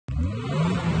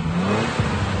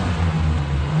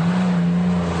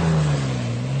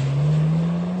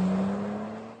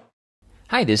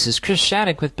Hi, this is Chris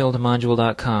Shattuck with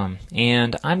BuildAModule.com,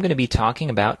 and I'm going to be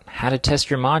talking about how to test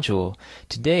your module.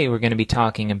 Today we're going to be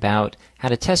talking about how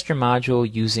to test your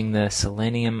module using the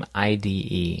Selenium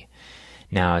IDE.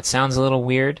 Now, it sounds a little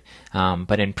weird,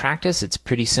 but in practice it's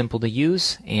pretty simple to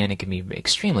use, and it can be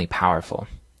extremely powerful.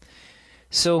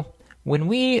 So, when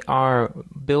we are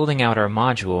building out our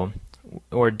module,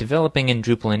 or developing in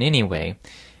Drupal in any way,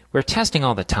 we're testing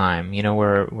all the time. You know,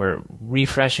 we're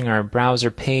refreshing our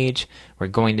browser page, we're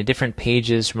going to different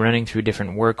pages, running through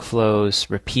different workflows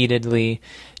repeatedly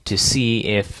to see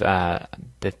if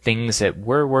the things that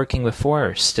were working before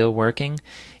are still working,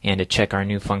 and to check our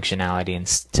new functionality and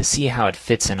to see how it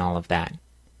fits in all of that.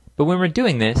 But when we're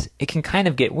doing this, it can kind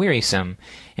of get wearisome,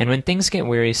 and when things get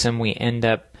wearisome, we end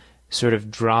up sort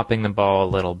of dropping the ball a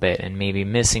little bit and maybe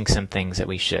missing some things that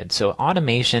we should. So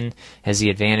automation has the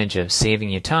advantage of saving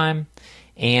you time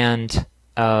and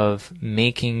of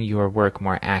making your work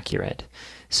more accurate.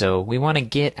 So we want to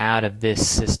get out of this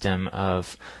system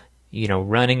of, you know,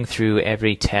 running through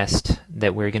every test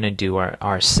that we're going to do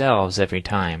ourselves every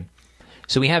time.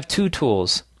 So we have two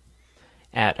tools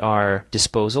at our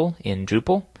disposal in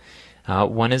Drupal.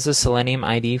 One is the Selenium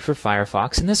IDE for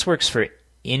Firefox, and this works for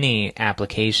any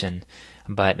application,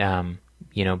 but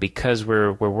you know, because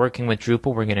we're working with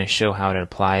Drupal, we're going to show how it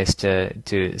applies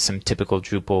to some typical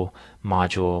Drupal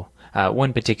module,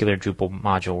 one particular Drupal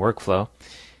module workflow.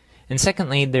 And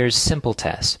secondly, there's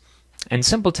Simpletest, and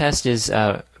Simpletest is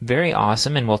very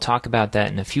awesome, and we'll talk about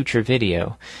that in a future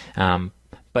video.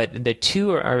 But the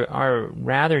two are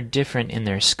rather different in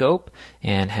their scope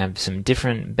and have some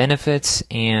different benefits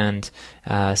and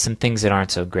some things that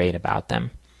aren't so great about them.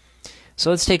 So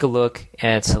let's take a look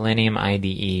at Selenium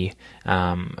IDE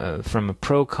from a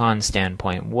pro-con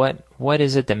standpoint. What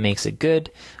is it that makes it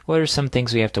good? What are some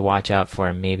things we have to watch out for,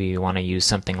 and maybe we want to use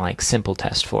something like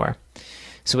Simpletest for?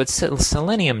 So what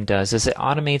Selenium does is it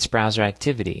automates browser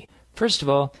activity. First of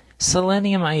all,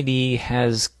 Selenium IDE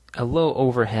has a low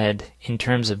overhead in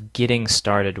terms of getting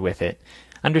started with it.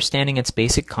 Understanding its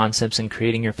basic concepts and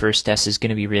creating your first test is going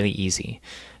to be really easy.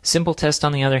 Simpletest,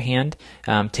 on the other hand,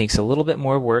 takes a little bit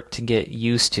more work to get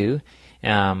used to,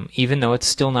 even though it's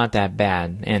still not that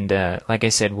bad. And like I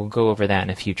said, we'll go over that in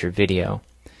a future video.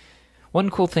 One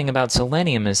cool thing about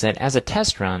Selenium is that as a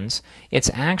test runs,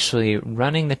 it's actually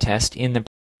running the test in the...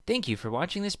 Thank you for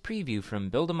watching this preview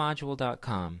from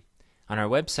BuildAModule.com. On our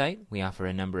website, we offer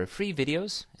a number of free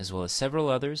videos, as well as several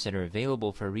others that are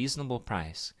available for a reasonable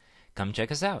price. Come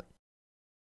check us out.